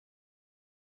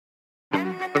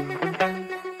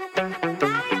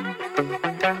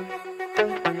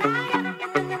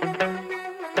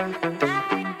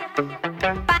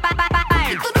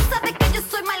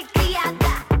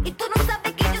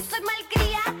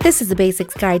This is the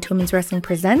Basics Guide to Women's Wrestling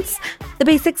presents the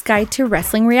Basics Guide to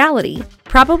Wrestling Reality.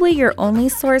 Probably your only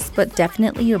source, but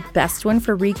definitely your best one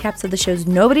for recaps of the shows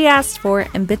nobody asked for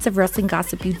and bits of wrestling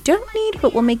gossip you don't need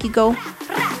but will make you go.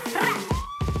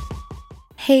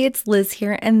 Hey, it's Liz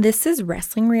here, and this is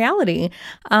Wrestling Reality.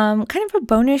 Kind of a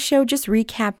bonus show, just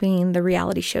recapping the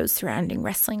reality shows surrounding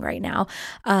wrestling right now.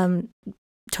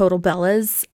 Total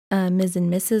Bellas, Ms.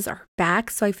 and Mrs. are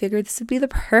back, so I figured this would be the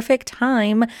perfect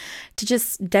time to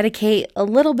just dedicate a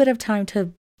little bit of time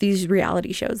to these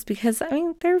reality shows because, I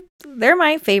mean, they're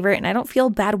my favorite, and I don't feel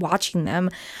bad watching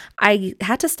them. I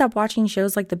had to stop watching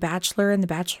shows like The Bachelor and The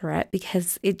Bachelorette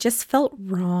because it just felt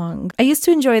wrong. I used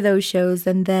to enjoy those shows,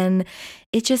 and then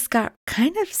it just got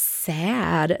kind of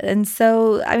sad. And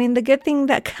so, I mean, the good thing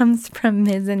that comes from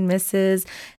Ms. and Mrs.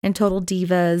 and Total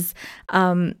Divas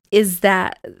is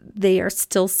that they are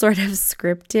still sort of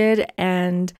scripted,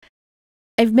 and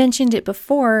I've mentioned it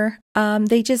before,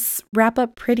 they just wrap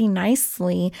up pretty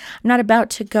nicely. I'm not about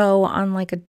to go on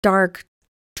like a dark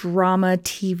drama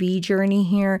TV journey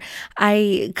here.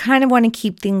 I kind of want to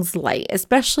keep things light,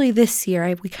 especially this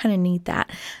year. We kind of need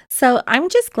that. So I'm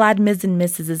just glad Ms. and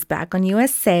Mrs. is back on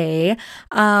USA.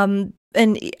 And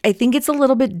I think it's a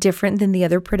little bit different than the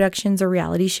other productions or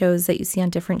reality shows that you see on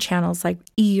different channels like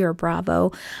E! Or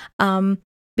Bravo.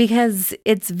 Because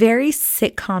it's very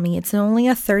sitcom-y. It's only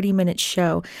a 30-minute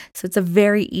show, so it's a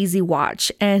very easy watch.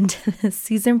 And the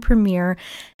season premiere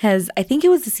I think it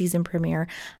was the season premiere,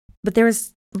 but there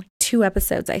was like 2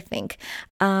 episodes, I think.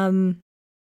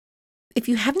 If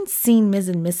you haven't seen Ms.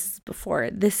 and Mrs. before,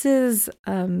 this is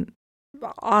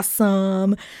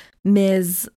awesome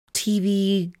Ms.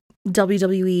 TV,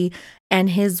 WWE, and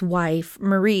his wife,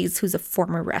 Maryse, who's a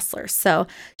former wrestler. So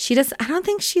I don't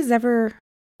think she's ever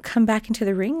come back into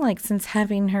the ring like since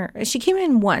she came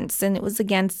in once, and it was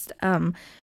against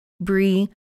Brie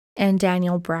and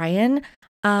Daniel Bryan,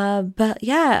 but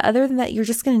yeah, other than that, you're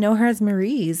just gonna know her as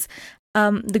Maryse.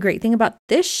 The great thing about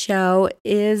this show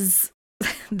is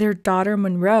their daughter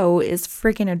Monroe is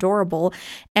freaking adorable,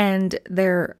 and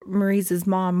Maryse's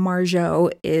mom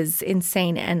Marjo is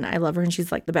insane, and I love her, and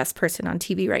she's like the best person on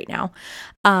TV right now.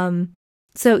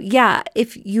 So yeah,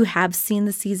 if you have seen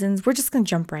the seasons, we're just going to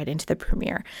jump right into the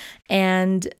premiere.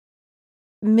 And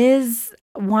Miz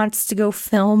wants to go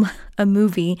film a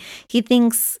movie. He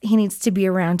thinks he needs to be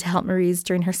around to help Maryse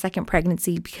during her second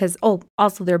pregnancy because,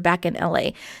 also they're back in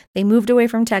LA. They moved away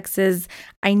from Texas.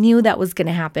 I knew that was going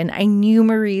to happen. I knew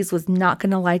Maryse was not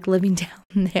going to like living down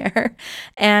there.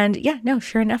 And yeah, no,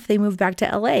 sure enough, they moved back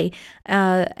to LA.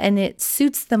 And it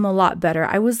suits them a lot better.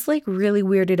 I was like really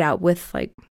weirded out with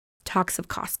like talks of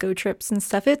Costco trips and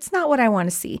stuff. It's not what I want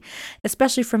to see,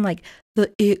 especially from like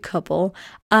the It couple.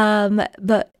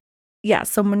 But yeah,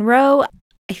 so Monroe,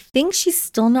 I think she's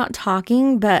still not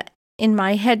talking, but in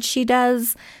my head she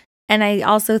does. And I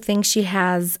also think she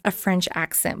has a French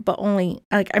accent, but only,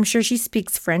 like, I'm sure she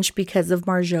speaks French because of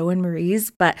Marjo and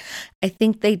Maryse, but I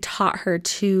think they taught her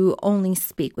to only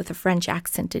speak with a French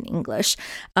accent in English.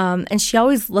 And she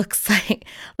always looks like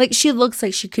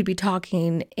she could be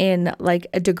talking in like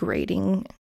a degrading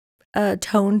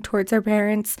tone towards her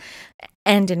parents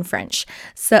and in French.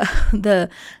 So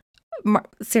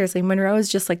seriously, Monroe is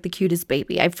just like the cutest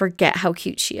baby. I forget how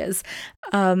cute she is.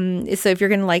 So if you're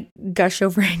gonna like gush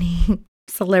over any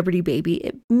celebrity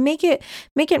baby, make it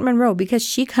Monroe, because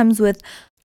she comes with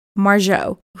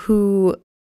Marjo, who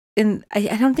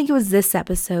I don't think it was this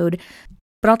episode,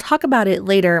 but I'll talk about it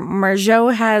later.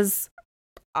 Marjo has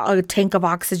a tank of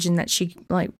oxygen that she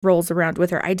like rolls around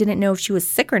with her. I didn't know if she was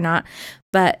sick or not,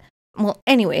 but well,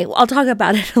 anyway, I'll talk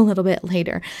about it a little bit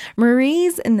later.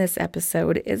 Maryse in this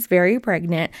episode is very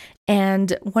pregnant,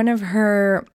 and one of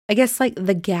her, I guess like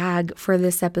the gag for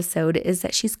this episode is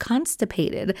that she's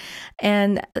constipated.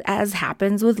 And as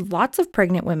happens with lots of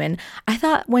pregnant women, I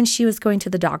thought when she was going to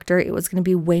the doctor, it was going to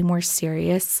be way more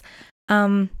serious.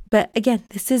 But again,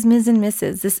 this is Ms. and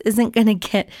Mrs. This isn't going to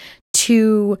get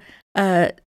too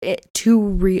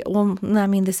real. Well, I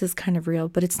mean, this is kind of real,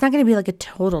 but it's not going to be like a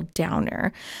total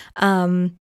downer.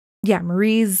 Yeah,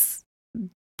 Maryse,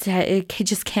 it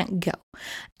just can't go.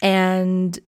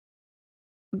 And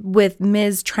with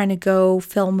Miz trying to go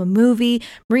film a movie,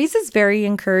 Maryse is very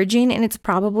encouraging, and it's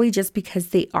probably just because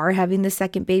they are having the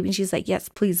second baby, and she's like, yes,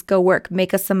 please go work,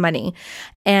 make us some money.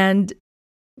 And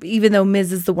even though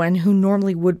Miz is the one who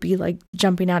normally would be like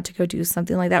jumping out to go do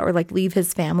something like that or like leave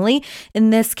his family, in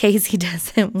this case, he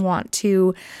doesn't want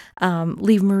to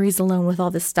leave Maryse alone with all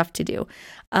this stuff to do.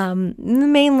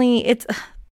 Mainly it's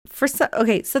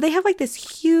so they have like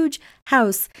this huge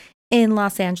house in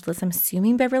Los Angeles. I'm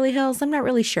assuming Beverly Hills. I'm not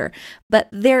really sure, but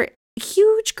they're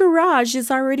huge garage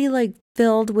is already like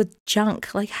filled with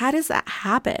junk. Like, how does that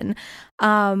happen?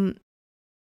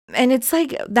 And it's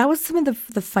like, that was some of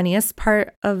the funniest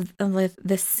part of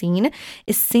this scene,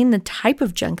 is seeing the type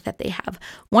of junk that they have.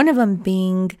 One of them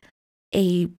being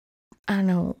a, I don't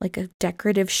know, like a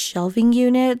decorative shelving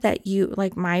unit that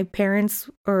like my parents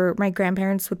or my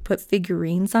grandparents would put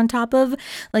figurines on top of.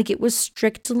 Like, it was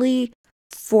strictly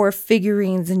for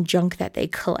figurines and junk that they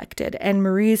collected. And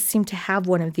Marie seemed to have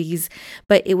one of these,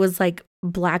 but it was like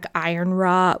black iron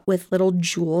wrought with little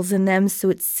jewels in them. So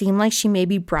it seemed like she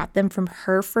maybe brought them from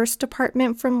her first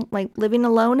apartment from like living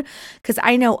alone. Because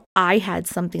I know I had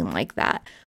something like that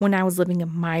when I was living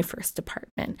in my first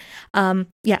apartment.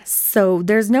 Yes, so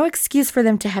there's no excuse for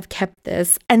them to have kept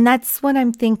this. And that's what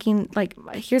I'm thinking, like,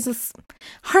 here's this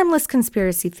harmless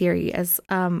conspiracy theory, as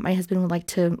my husband would like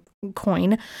to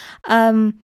coin.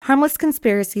 Harmless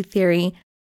conspiracy theory.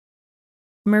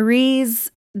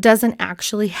 Marie's doesn't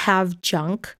actually have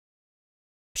junk.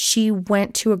 She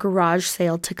went to a garage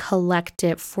sale to collect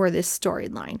it for this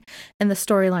storyline. And the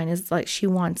storyline is like she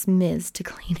wants Ms. to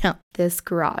clean out this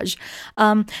garage.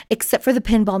 Except for the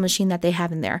pinball machine that they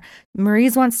have in there.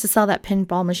 Marie's wants to sell that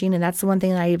pinball machine, and that's the one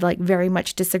thing that I like very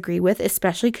much disagree with,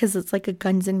 especially because it's like a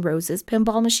Guns N' Roses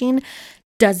pinball machine.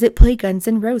 Does it play Guns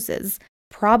N' Roses?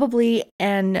 Probably,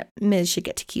 and Ms. should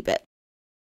get to keep it.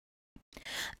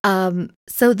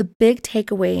 So the big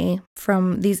takeaway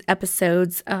from these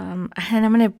episodes, and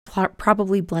I'm going to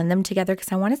probably blend them together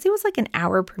because I want to say it was like an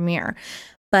hour premiere,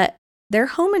 but they're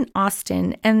home in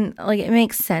Austin, and like it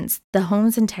makes sense. The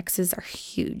homes in Texas are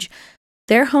huge.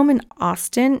 Their home in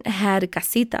Austin had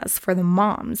casitas for the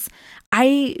moms.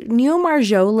 I knew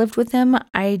Marjo lived with them.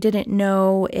 I didn't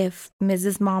know if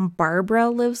Mrs. Mom Barbara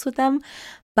lives with them,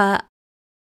 but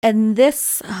in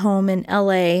this home in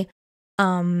LA,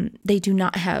 they do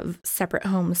not have separate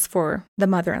homes for the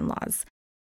mother-in-laws.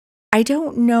 I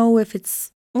don't know if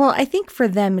I think for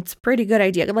them, it's a pretty good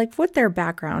idea. Like with their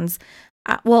backgrounds,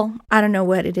 I don't know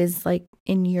what it is like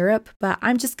in Europe, but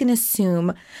I'm just going to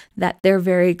assume that they're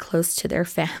very close to their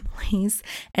families.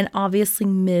 And obviously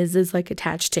Ms. is like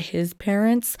attached to his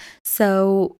parents.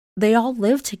 So they all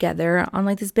live together on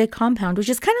like this big compound, which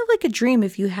is kind of like a dream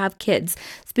if you have kids.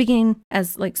 Speaking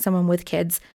as like someone with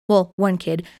kids, one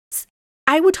kid,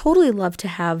 I would totally love to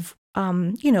have,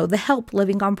 the help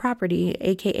living on property,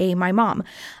 aka my mom.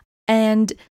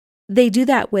 And they do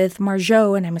that with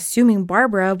Marjo and I'm assuming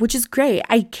Barbara, which is great.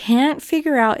 I can't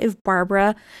figure out if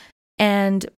Barbara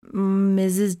and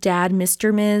Mrs. Dad,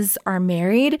 Mr. Ms. are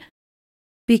married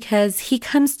because he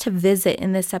comes to visit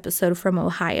in this episode from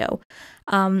Ohio.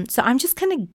 So I'm just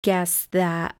going to guess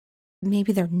that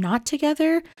maybe they're not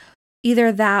together.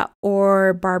 Either that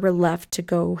or Barbara left to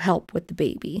go help with the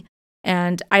baby.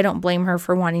 And I don't blame her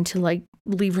for wanting to like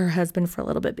leave her husband for a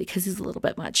little bit because he's a little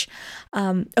bit much.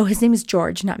 His name is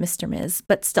George, not Mr. Ms.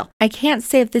 But still, I can't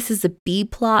say if this is a B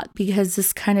plot because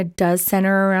this kind of does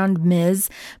center around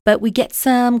Ms. But we get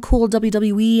some cool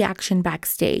WWE action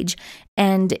backstage.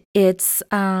 And it's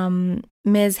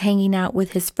Ms. hanging out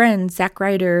with his friend, Zack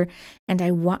Ryder. And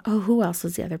who else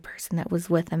was the other person that was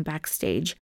with him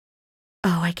backstage?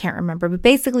 I can't remember. But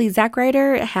basically, Zack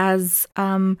Ryder has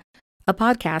a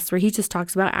podcast where he just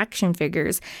talks about action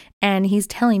figures, and he's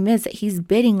telling Miz that he's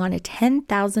bidding on a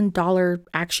 $10,000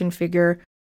 action figure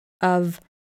of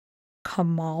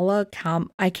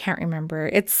I can't remember.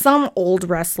 It's some old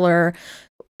wrestler,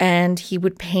 and he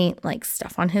would paint like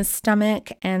stuff on his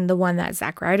stomach, and the one that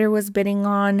Zack Ryder was bidding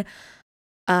on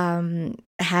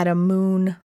had a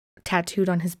moon tattooed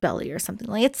on his belly or something.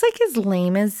 Like, it's like as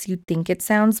lame as you think it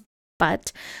sounds.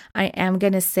 But I am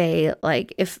going to say,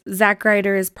 like, if Zack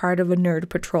Ryder is part of a nerd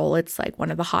patrol, it's like one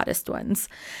of the hottest ones.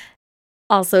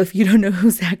 Also, if you don't know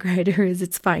who Zack Ryder is,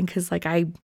 it's fine because, like, I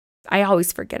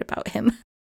always forget about him.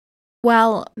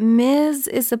 Well, Ms.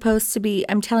 is supposed to be,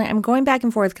 I'm going back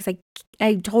and forth because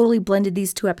I totally blended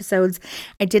these two episodes.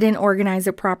 I didn't organize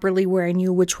it properly where I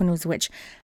knew which one was which.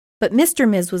 But Mr.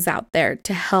 Ms. was out there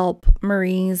to help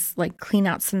Marie's like clean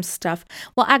out some stuff.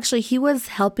 Well, actually, he was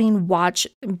helping watch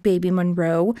baby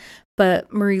Monroe,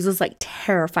 but Marie's was like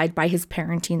terrified by his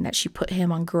parenting that she put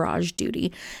him on garage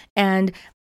duty. And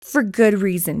for good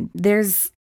reason.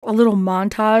 There's a little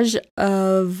montage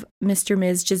of Mr.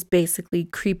 Ms. just basically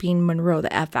creeping Monroe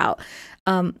the F out.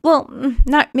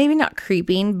 Not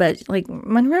creeping, but like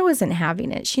Monroe isn't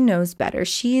having it. She knows better.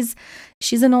 She's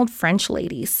an old French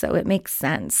lady, so it makes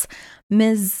sense.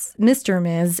 Mr.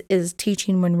 Ms. is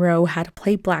teaching Monroe how to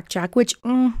play blackjack, which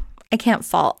I can't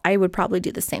fault. I would probably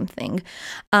do the same thing.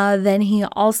 Then he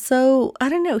also, I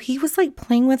don't know, he was like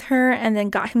playing with her and then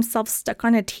got himself stuck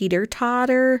on a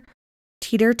teeter-totter.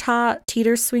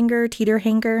 teeter swinger, teeter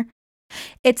hanger.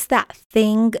 It's that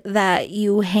thing that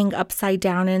you hang upside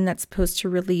down in that's supposed to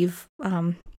relieve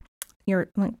your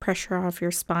like pressure off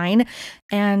your spine.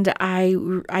 And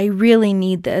I really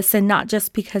need this, and not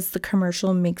just because the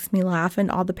commercial makes me laugh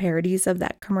and all the parodies of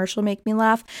that commercial make me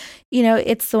laugh.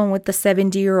 It's the one with the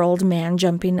 70-year-old man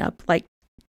jumping up like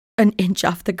an inch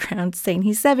off the ground saying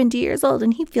he's 70 years old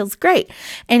and he feels great.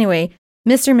 Anyway,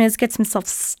 Mr. Miz gets himself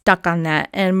stuck on that,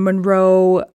 and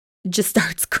Monroe just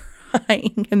starts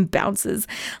crying and bounces.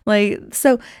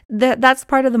 So that's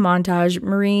part of the montage.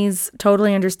 Marie's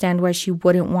totally understand why she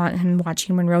wouldn't want him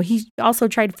watching Monroe. He also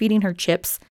tried feeding her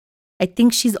chips. I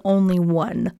think she's only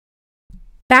one.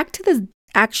 Back to the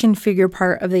action figure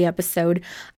part of the episode.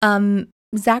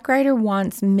 Zack Ryder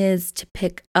wants Miz to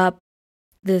pick up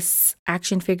this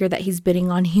action figure that he's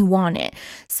bidding on. He won it.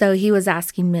 So he was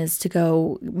asking Miz to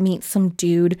go meet some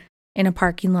dude in a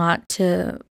parking lot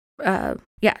to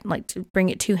to bring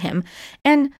it to him.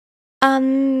 And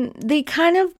they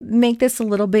kind of make this a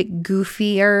little bit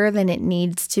goofier than it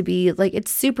needs to be. Like, it's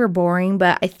super boring,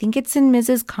 but I think it's in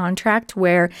Miz's contract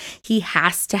where he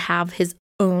has to have his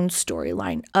own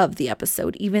storyline of the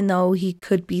episode, even though he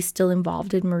could be still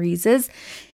involved in Marie's.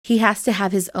 He has to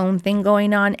have his own thing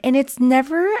going on, and it's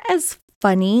never as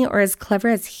funny or as clever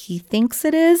as he thinks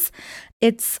it is.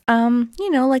 It's,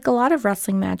 like a lot of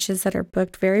wrestling matches that are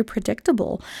booked, very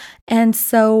predictable. And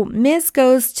so Miz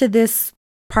goes to this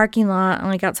parking lot,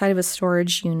 like outside of a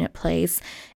storage unit place,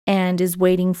 and is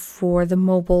waiting for the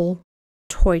mobile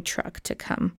toy truck to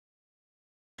come,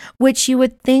 which you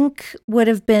would think would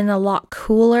have been a lot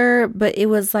cooler, but it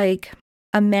was like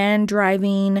a man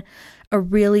driving a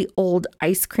really old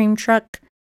ice cream truck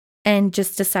and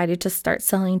just decided to start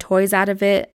selling toys out of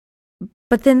it.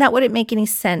 But then that wouldn't make any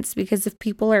sense, because if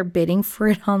people are bidding for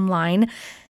it online,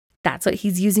 that's what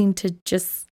he's using to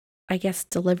just, I guess,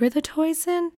 deliver the toys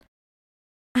in.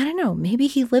 I don't know. Maybe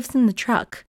he lives in the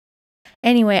truck.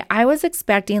 Anyway, I was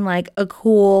expecting like a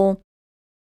cool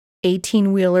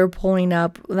 18-wheeler pulling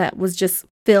up that was just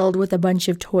filled with a bunch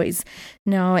of toys.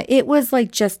 No, it was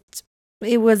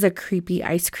it was a creepy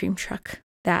ice cream truck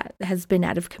that has been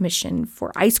out of commission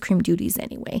for ice cream duties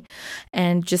anyway,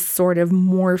 and just sort of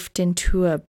morphed into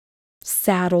a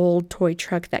sad old toy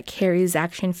truck that carries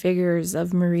action figures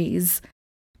of Marie's,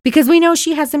 because we know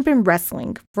she hasn't been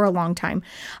wrestling for a long time.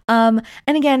 And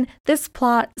again, this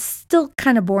plot still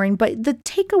kind of boring, but the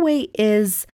takeaway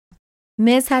is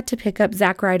Miz had to pick up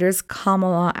Zack Ryder's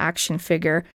Kamala action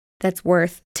figure that's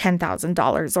worth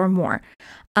 $10,000 or more.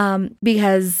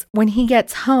 Because when he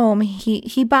gets home,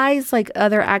 he buys like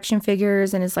other action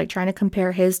figures and is like trying to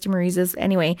compare his to Marie's.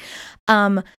 Anyway,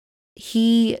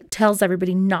 he tells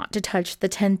everybody not to touch the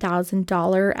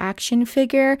 $10,000 action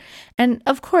figure. And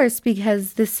of course,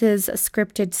 because this is a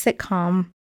scripted sitcom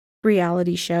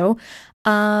reality show,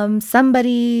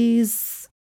 somebody's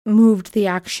moved the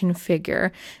action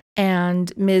figure,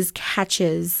 and Miz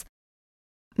catches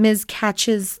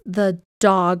the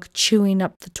dog chewing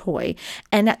up the toy.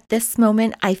 And at this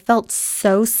moment, I felt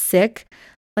so sick,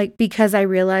 like, because I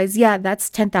realized, yeah, that's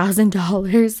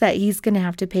 $10,000 that he's going to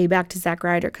have to pay back to Zack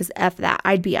Ryder, because F that,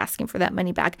 I'd be asking for that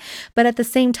money back. But at the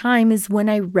same time is when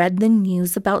I read the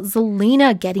news about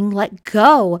Zelina getting let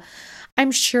go.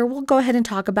 I'm sure we'll go ahead and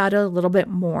talk about it a little bit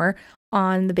more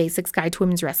on the Basics Guide to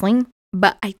Women's Wrestling,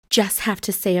 but I just have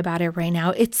to say about it right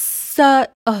now. It's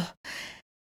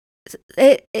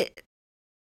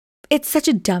it's such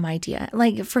a dumb idea,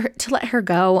 like, to let her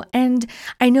go. And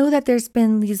I know that there's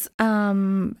been these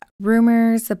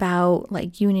rumors about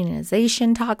like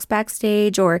unionization talks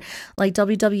backstage, or like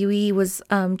WWE was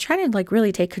trying to like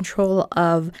really take control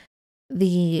of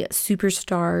the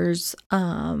superstars'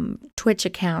 Twitch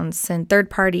accounts and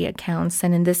third-party accounts,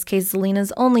 and in this case,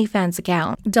 Zelina's OnlyFans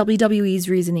account. WWE's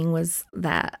reasoning was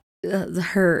that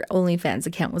her OnlyFans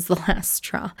account was the last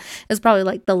straw. It was probably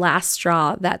like the last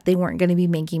straw that they weren't going to be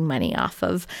making money off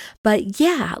of. But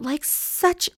yeah, like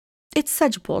it's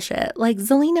such bullshit. Like,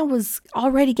 Zelina was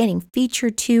already getting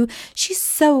featured too. She's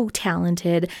so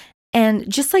talented. And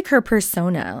just like her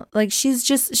persona, like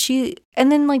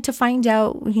and then like to find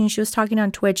out, she was talking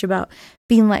on Twitch about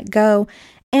being let go.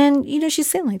 And,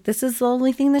 she's saying like, this is the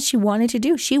only thing that she wanted to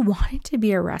do. She wanted to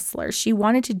be a wrestler. She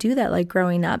wanted to do that, like,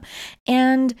 growing up.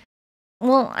 And,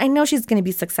 well, I know she's going to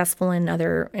be successful in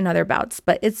other bouts,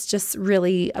 but it's just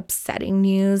really upsetting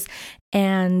news.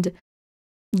 And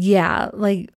yeah,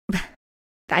 like,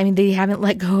 I mean, they haven't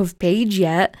let go of Paige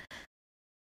yet.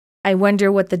 I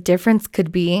wonder what the difference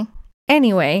could be.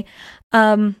 Anyway,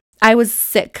 I was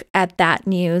sick at that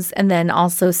news, and then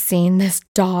also seeing this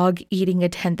dog eating a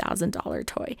 $10,000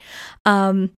 toy.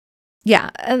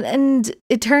 Yeah, and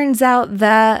it turns out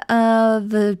that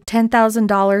the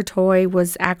 $10,000 toy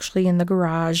was actually in the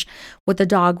garage. What the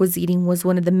dog was eating was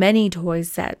one of the many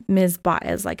toys that Ms. bought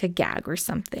as like a gag or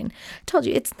something. Told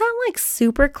you, it's not like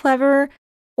super clever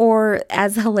or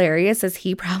as hilarious as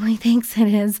he probably thinks it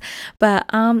is. But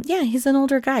yeah, he's an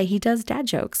older guy. He does dad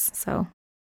jokes. So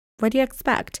what do you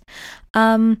expect?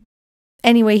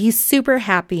 Anyway, he's super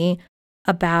happy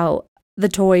about the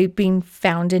toy being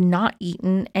found and not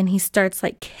eaten, and he starts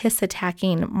like kiss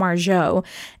attacking Margot,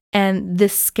 and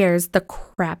this scares the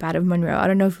crap out of Monroe. I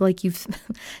don't know if like you've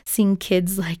seen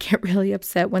kids like get really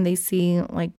upset when they see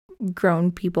like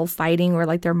grown people fighting or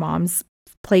like their moms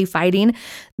play fighting.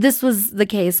 This was the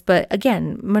case, but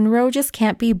again, Monroe just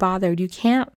can't be bothered. You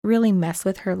can't really mess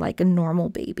with her like a normal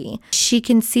baby. She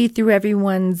can see through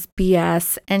everyone's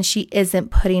BS, and she isn't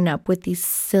putting up with these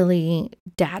silly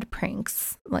dad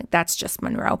pranks. Like, that's just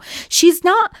Monroe. She's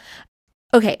not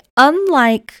okay,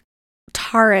 unlike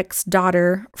Tarek's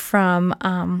daughter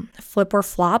from Flip or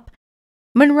Flop.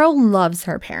 Monroe loves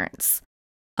her parents.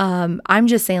 I'm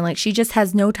just saying, like, she just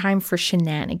has no time for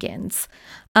shenanigans.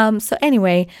 So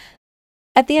anyway,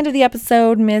 at the end of the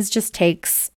episode, Miz just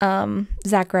takes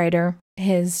Zack Ryder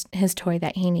his toy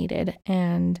that he needed,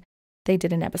 and they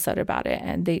did an episode about it.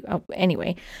 And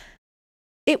anyway,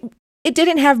 it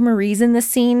didn't have Maurice in the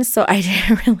scene, so I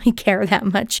didn't really care that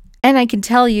much. And I can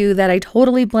tell you that I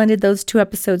totally blended those two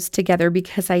episodes together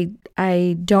because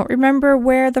I don't remember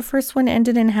where the first one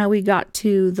ended and how we got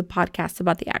to the podcast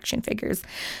about the action figures.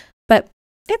 But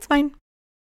it's fine.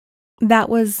 That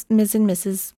was Ms. and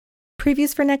Mrs.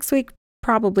 Previews for next week.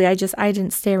 Probably. I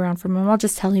didn't stay around for them. I'll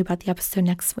just tell you about the episode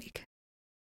next week.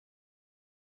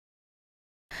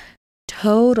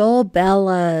 Total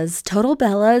Bellas. Total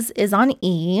Bellas is on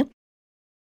E.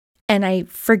 And I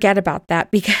forget about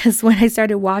that because when I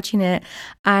started watching it,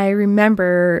 I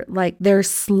remember like their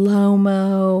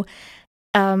slow-mo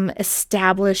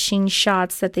establishing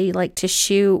shots that they like to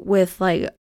shoot with like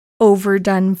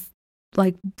overdone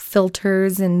like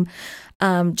filters and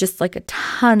just like a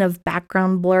ton of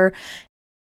background blur.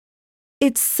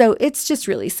 It's just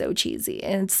really so cheesy.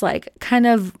 And it's like kind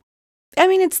of, I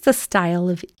mean, it's the style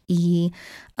of E.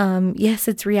 Yes,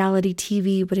 it's reality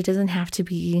TV, but it doesn't have to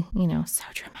be, so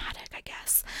dramatic, I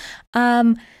guess.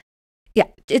 Yeah,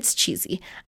 it's cheesy.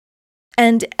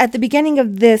 And at the beginning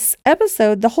of this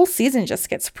episode, the whole season just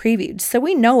gets previewed. So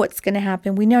we know what's going to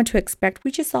happen. We know what to expect.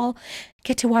 We just all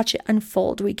get to watch it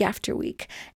unfold week after week.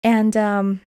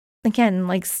 And again,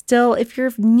 like still, if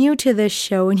you're new to this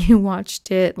show and you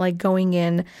watched it like going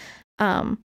in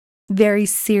very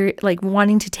serious, like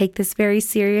wanting to take this very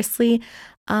seriously,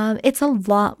 it's a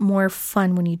lot more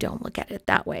fun when you don't look at it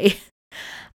that way.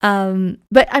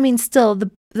 But I mean, still,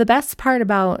 the best part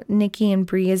about Nikki and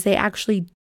Bree is they actually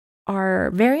are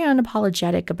very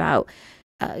unapologetic about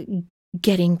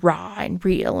getting raw and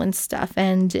real and stuff.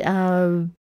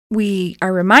 And we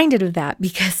are reminded of that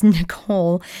because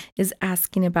Nicole is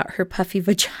asking about her puffy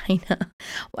vagina.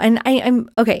 And I'm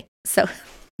okay. So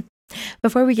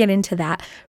before we get into that,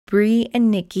 Bree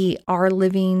and Nikki are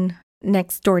living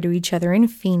next door to each other in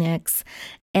Phoenix.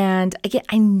 And again,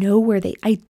 I know where they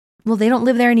don't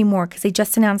live there anymore because they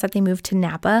just announced that they moved to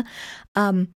Napa.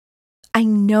 I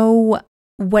know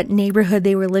what neighborhood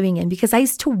they were living in because I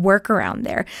used to work around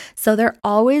there. So they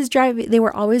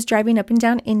were always driving up and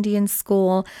down Indian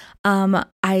School.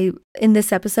 In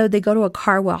this episode, they go to a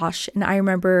car wash, and I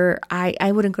remember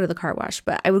I wouldn't go to the car wash,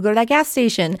 but I would go to that gas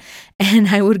station and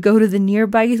I would go to the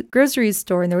nearby grocery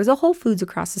store, and there was a Whole Foods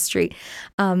across the street.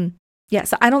 Yeah,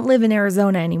 so I don't live in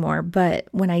Arizona anymore, but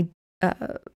when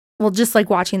just like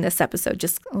watching this episode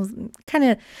just kind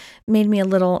of made me a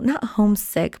little, not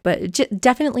homesick, but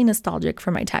definitely nostalgic for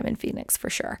my time in Phoenix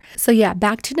for sure. So yeah,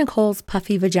 back to Nicole's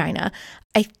puffy vagina.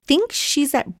 I think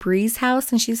she's at Bree's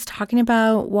house and she's talking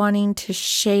about wanting to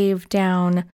shave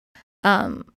down.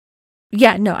 I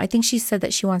think she said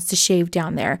that she wants to shave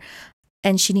down there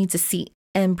and she needs a seat.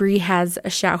 And Bree has a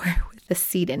shower with a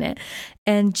seat in it.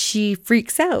 And she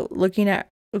freaks out looking at,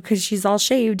 because she's all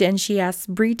shaved, and she asks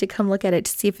Bree to come look at it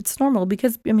to see if it's normal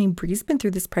because, I mean, Bree's been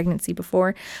through this pregnancy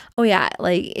before. Oh yeah,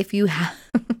 like if you have,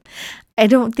 I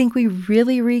don't think we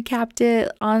really recapped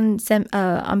it on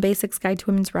Baaaack's Guide to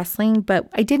Women's Wrestling, but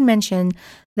I did mention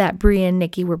that Bree and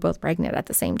Nikki were both pregnant at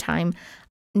the same time.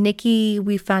 Nikki,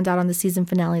 we found out on the season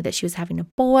finale that she was having a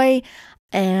boy.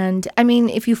 And I mean,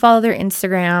 if you follow their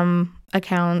Instagram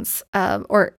accounts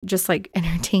or just like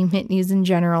entertainment news in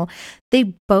general,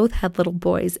 they both had little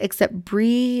boys, except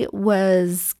Bree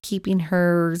was keeping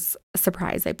hers a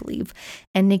surprise, I believe.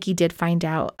 And Nikki did find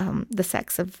out the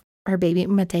sex of her baby,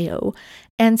 Mateo.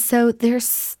 And so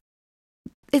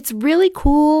it's really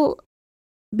cool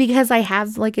because I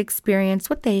have like experienced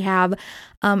what they have.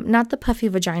 Not the puffy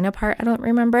vagina part, I don't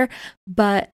remember,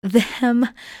 but them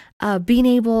being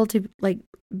able to like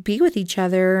be with each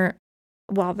other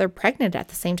while they're pregnant at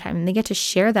the same time, and they get to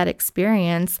share that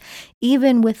experience.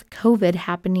 Even with COVID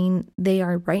happening, they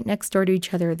are right next door to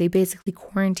each other. They basically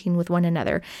quarantine with one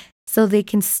another, so they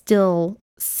can still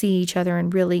see each other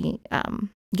and really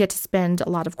get to spend a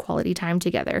lot of quality time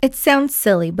together. It sounds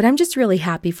silly, but I'm just really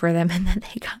happy for them and that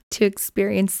they got to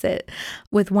experience it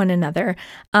with one another.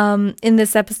 In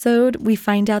this episode, we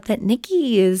find out that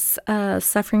Nikki is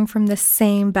suffering from the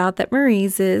same bout that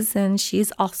Marie's is, and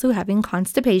she's also having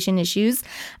constipation issues.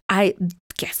 I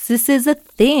guess this is a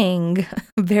thing,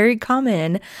 very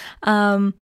common.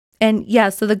 And yeah,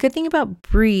 so the good thing about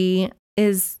Brie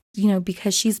is,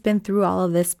 because she's been through all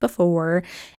of this before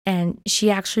and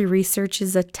she actually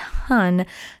researches a ton,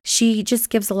 she just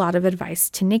gives a lot of advice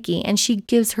to Nikki, and she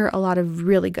gives her a lot of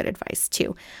really good advice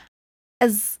too.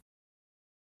 As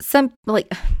some,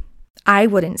 like, I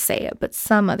wouldn't say it, but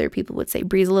some other people would say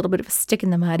Brie's a little bit of a stick in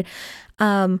the mud.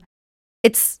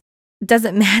 It's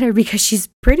doesn't matter because she's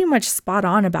pretty much spot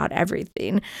on about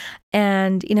everything.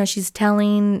 And, she's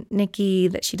telling Nikki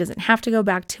that she doesn't have to go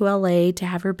back to LA to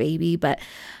have her baby. But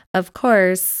of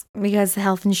course, because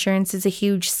health insurance is a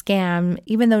huge scam,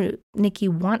 even though Nikki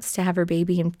wants to have her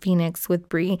baby in Phoenix with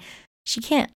Brie, she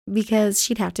can't because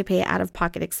she'd have to pay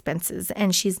out-of-pocket expenses,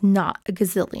 and she's not a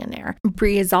gazillionaire.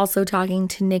 Brie is also talking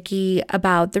to Nikki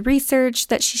about the research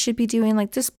that she should be doing,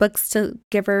 like just books to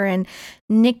give her. And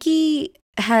Nikki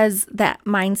has that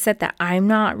mindset that I'm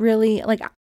not really, like,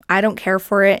 I don't care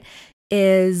for it,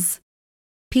 is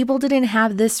people didn't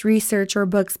have this research or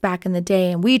books back in the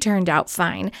day and we turned out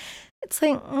fine. It's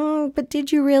like, but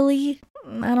did you really?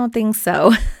 I don't think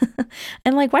so.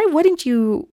 And like, why wouldn't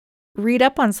you read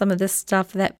up on some of this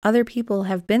stuff that other people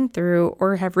have been through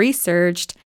or have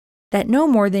researched that know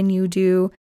more than you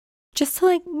do, just to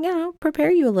like,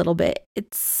 prepare you a little bit?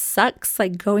 It sucks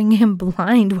like going in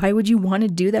blind. Why would you want to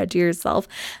do that to yourself?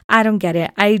 I don't get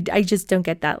it. I just don't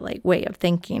get that like way of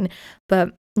thinking.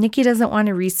 But Nikki doesn't want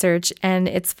to research, and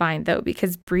it's fine though,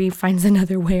 because Brie finds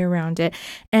another way around it.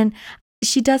 And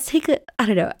she does take it, I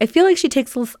don't know, I feel like she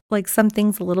takes like some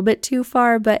things a little bit too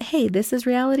far, but hey, this is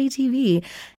reality TV.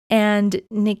 And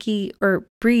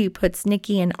Brie puts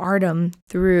Nikki and Artem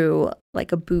through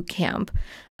like a boot camp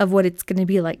of what it's going to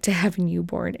be like to have a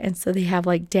newborn. And so they have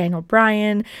like Daniel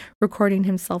Bryan recording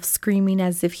himself screaming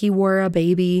as if he were a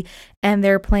baby. And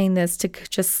they're playing this to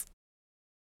just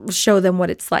show them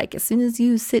what it's like. As soon as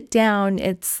you sit down,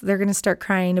 they're going to start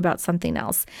crying about something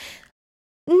else.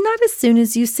 Not as soon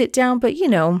as you sit down, but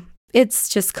it's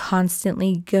just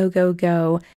constantly go, go,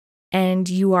 go. And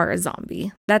you are a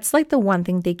zombie. That's like the one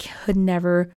thing they could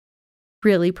never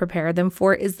really prepare them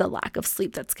for, is the lack of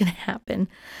sleep that's going to happen.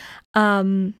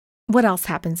 What else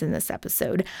happens in this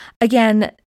episode?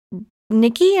 Again,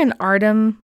 Nikki and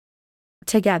Artem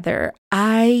together.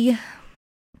 I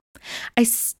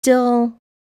still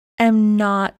am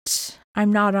not,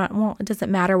 I'm not on, well, it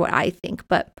doesn't matter what I think,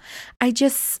 but I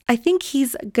think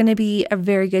he's going to be a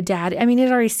very good dad. I mean,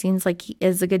 it already seems like he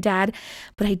is a good dad,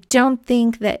 but I don't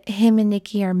think that him and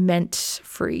Nikki are meant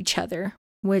for each other,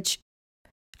 which,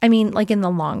 I mean, like in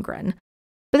the long run.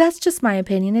 But that's just my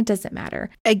opinion. It doesn't matter.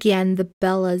 Again, the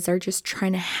Bellas are just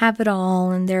trying to have it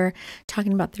all, and they're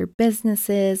talking about their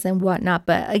businesses and whatnot.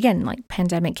 But again, like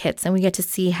pandemic hits and we get to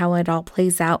see how it all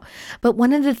plays out. But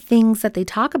one of the things that they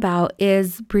talk about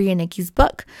is Brie and Nikki's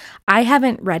book. I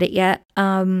haven't read it yet.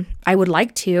 I would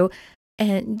like to.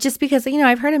 And just because,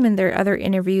 I've heard them in their other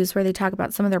interviews where they talk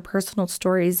about some of their personal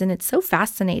stories, and it's so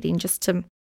fascinating just to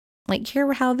like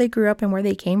hear how they grew up and where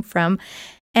they came from.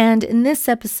 And in this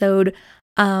episode,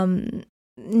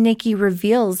 Nikki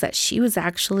reveals that she was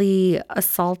actually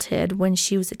assaulted when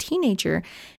she was a teenager.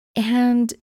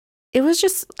 And it was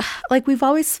just like, we've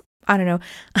always, I don't know,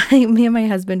 me and my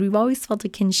husband, we've always felt a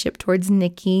kinship towards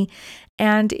Nikki.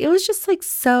 And it was just like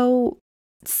so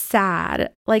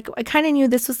sad. Like, I kind of knew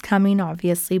this was coming,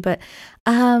 obviously, but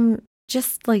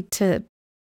just like to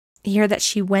hear that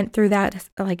she went through that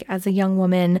like as a young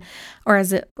woman, or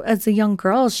as a young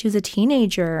girl. She was a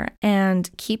teenager and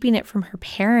keeping it from her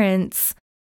parents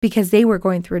because they were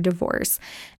going through a divorce.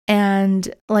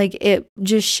 And like, it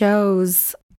just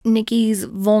shows Nikki's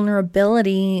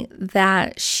vulnerability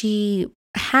that she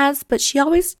has, but she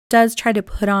always does try to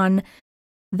put on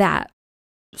that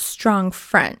strong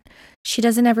front. She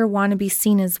doesn't ever want to be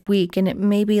seen as weak, and it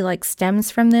maybe like stems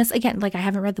from this. Again, like, I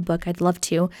haven't read the book. I'd love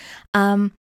to.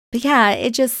 But yeah,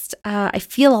 it just, I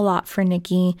feel a lot for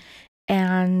Nikki,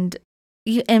 and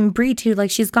and Brie too,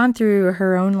 like she's gone through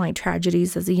her own like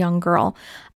tragedies as a young girl.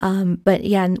 But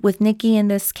yeah, with Nikki in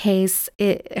this case,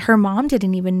 her mom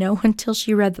didn't even know until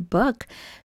she read the book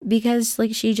because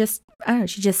like I don't know,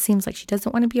 she just seems like she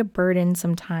doesn't want to be a burden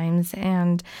sometimes.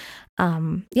 And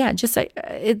yeah, just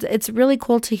it's really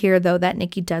cool to hear though that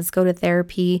Nikki does go to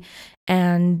therapy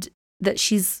and that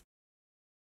she's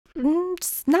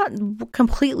not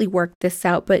completely worked this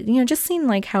out, but just seeing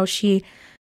like how she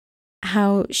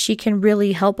can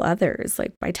really help others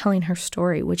like by telling her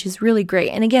story, which is really great.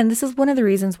 And again, this is one of the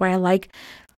reasons why I like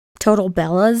Total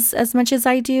Bellas as much as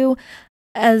I do,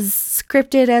 as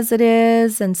scripted as it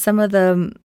is, and some of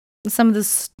the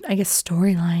I guess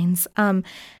storylines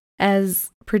as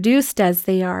produced as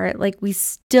they are, like we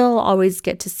still always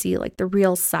get to see like the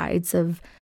real sides of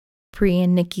Brie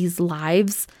and Nikki's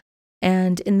lives.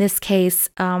 And in this case,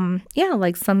 yeah,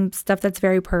 like some stuff that's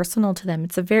very personal to them.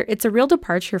 It's a real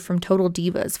departure from Total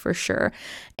Divas for sure.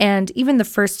 And even the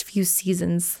first few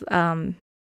seasons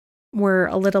were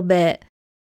a little bit.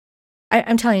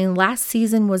 I'm telling you, last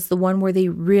season was the one where they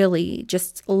really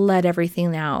just let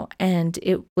everything out, and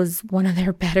it was one of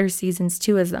their better seasons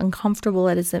too. As uncomfortable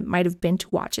as it might have been to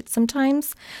watch it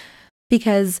sometimes,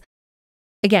 because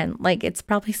again, like it's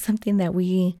probably something that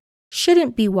we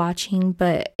shouldn't be watching,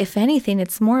 but if anything,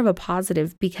 it's more of a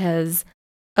positive because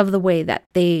of the way that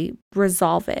they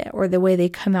resolve it or the way they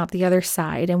come out the other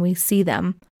side and we see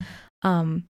them.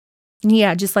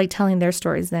 Yeah, just like telling their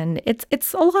stories, then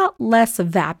it's a lot less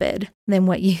vapid than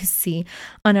what you see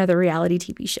on other reality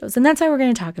TV shows. And that's why we're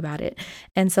going to talk about it.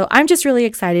 And so I'm just really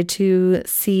excited to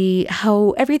see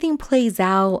how everything plays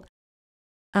out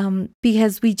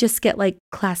because we just get like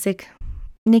classic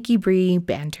Nikki Brie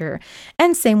banter,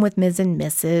 and same with Ms. and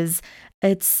Mrs.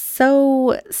 It's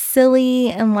so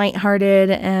silly and lighthearted,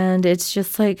 and it's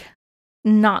just like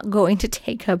not going to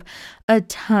take up a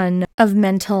ton of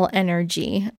mental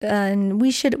energy. And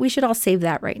we should all save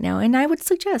that right now. And I would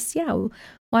suggest, yeah,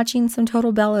 watching some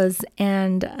Total Bellas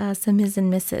and some Ms.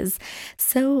 and Mrs.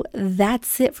 So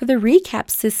that's it for the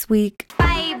recaps this week.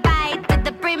 Bye bye to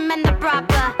the prim and the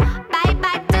proper. Bye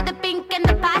bye to the pink and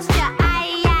the pasture.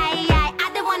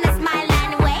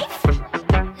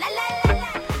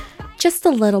 Just a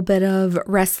little bit of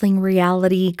wrestling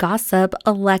reality gossip.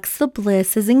 Alexa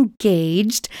Bliss is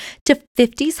engaged to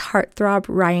 50s heartthrob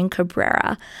Ryan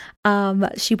Cabrera.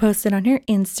 She posted on her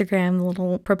Instagram a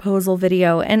little proposal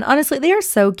video, and honestly, they are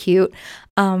so cute.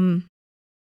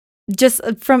 Just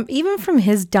from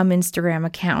his dumb Instagram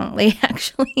account, they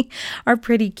actually are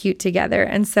pretty cute together.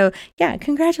 And so, yeah,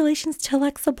 congratulations to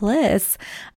Alexa Bliss.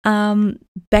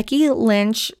 Becky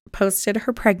Lynch posted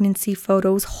her pregnancy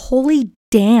photos. Holy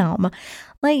damn.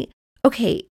 Like,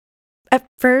 okay, at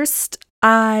first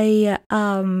I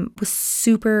was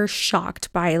super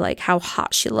shocked by like how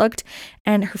hot she looked,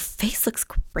 and her face looks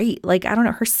great. Like, I don't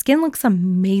know, her skin looks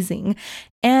amazing.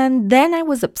 And then I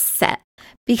was upset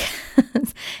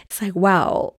because it's like,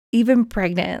 wow, even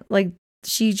pregnant, like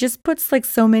she just puts like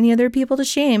so many other people to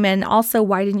shame. And also,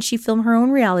 why didn't she film her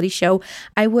own reality show?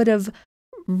 I would have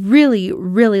really,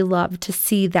 really loved to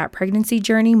see that pregnancy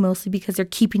journey, mostly because they're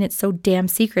keeping it so damn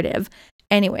secretive.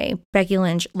 Anyway, Becky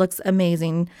Lynch looks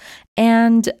amazing.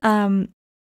 And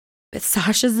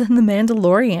Sasha's in The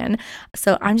Mandalorian.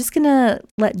 So I'm just going to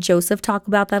let Joseph talk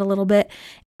about that a little bit.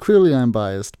 Clearly I'm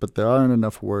biased, but there aren't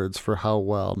enough words for how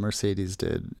well Mercedes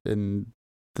did in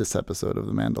this episode of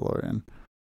The Mandalorian.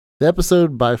 The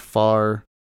episode by far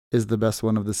is the best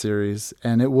one of the series,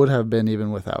 and it would have been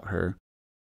even without her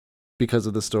because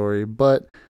of the story, but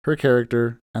her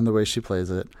character and the way she plays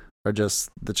it are just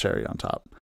the cherry on top.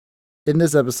 In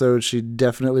this episode, she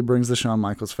definitely brings the Shawn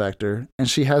Michaels factor, and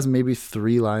she has maybe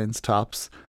 3 lines tops,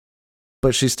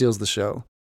 but she steals the show.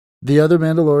 The other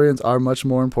Mandalorians are much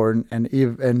more important,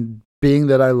 and being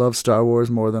that I love Star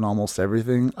Wars more than almost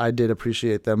everything, I did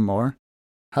appreciate them more.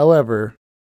 However,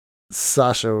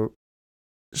 Sasha,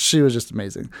 she was just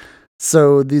amazing.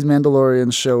 So these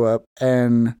Mandalorians show up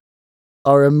and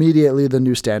are immediately the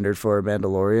new standard for a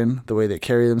Mandalorian. The way they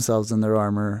carry themselves in their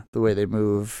armor, the way they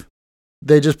move.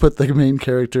 They just put the main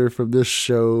character from this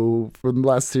show, from the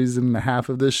last season and a half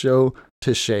of this show,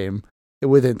 to shame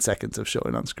within seconds of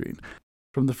showing on screen.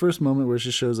 From the first moment where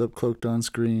she shows up cloaked on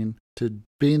screen, to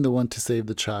being the one to save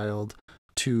the child,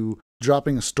 to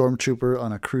dropping a stormtrooper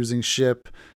on a cruising ship,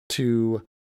 to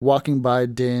walking by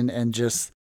Din and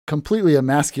just completely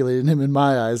emasculating him in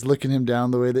my eyes, looking him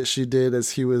down the way that she did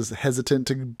as he was hesitant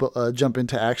to jump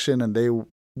into action and they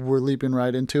were leaping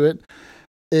right into it.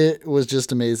 It was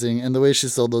just amazing. And the way she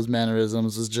sold those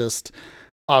mannerisms was just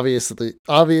obvious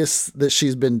that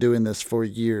she's been doing this for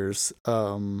years.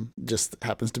 Just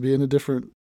happens to be in a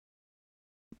different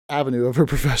avenue of her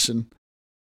profession.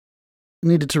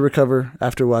 Needed to recover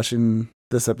after watching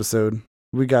this episode.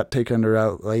 We got Take Under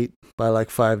out late by like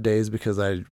 5 days because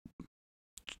I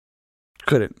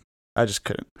just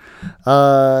couldn't.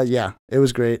 Yeah, it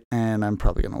was great, and I'm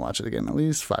probably going to watch it again at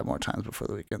least 5 more times before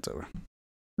the weekend's over.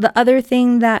 The other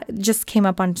thing that just came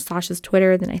up on Sasha's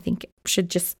Twitter that I think should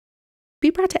just be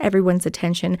brought to everyone's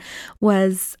attention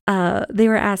was they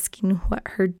were asking what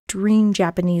her dream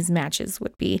Japanese matches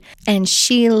would be. And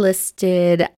she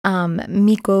listed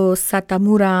Miko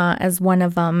Satamura as one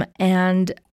of them.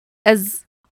 And as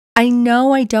I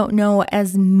know, I don't know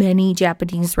as many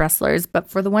Japanese wrestlers, but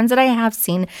for the ones that I have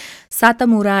seen,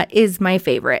 Satamura is my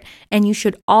favorite. And you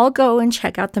should all go and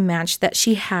check out the match that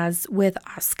she has with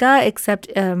Asuka,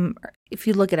 except if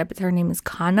you look it up, her name is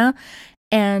Kana.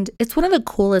 And it's one of the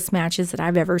coolest matches that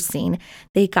I've ever seen.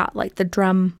 They got like the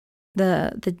drum,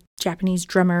 the Japanese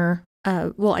drummer,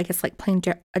 I guess like playing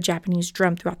a Japanese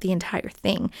drum throughout the entire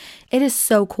thing. It is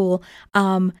so cool.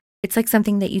 It's like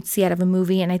something that you'd see out of a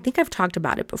movie, and I think I've talked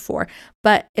about it before.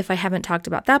 But if I haven't talked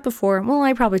about that before, well,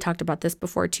 I probably talked about this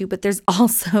before too. But there's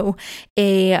also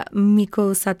a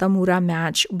Miko Satamura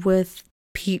match with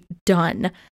Pete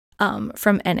Dunne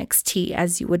from NXT,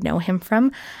 as you would know him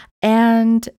from.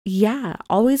 And yeah,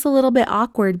 always a little bit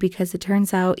awkward because it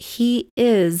turns out he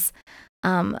is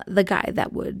the guy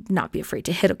that would not be afraid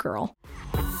to hit a girl.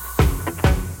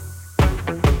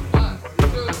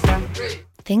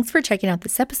 Thanks for checking out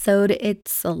this episode.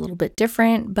 It's a little bit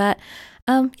different, but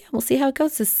we'll see how it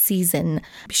goes this season.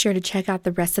 Be sure to check out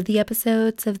the rest of the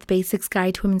episodes of The Basics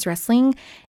Guide to Women's Wrestling.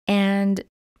 And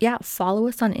yeah, follow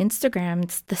us on Instagram.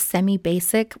 It's The Semi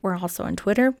Basic. We're also on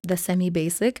Twitter, The Semi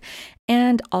Basic.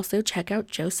 And also check out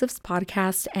Joseph's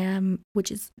podcast,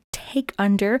 which is Take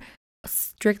Under,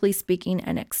 strictly speaking,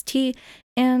 NXT.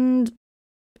 And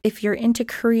if you're into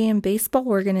Korean baseball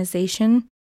organization,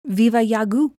 Viva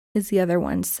Yagu is the other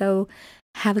one. So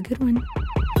have a good one.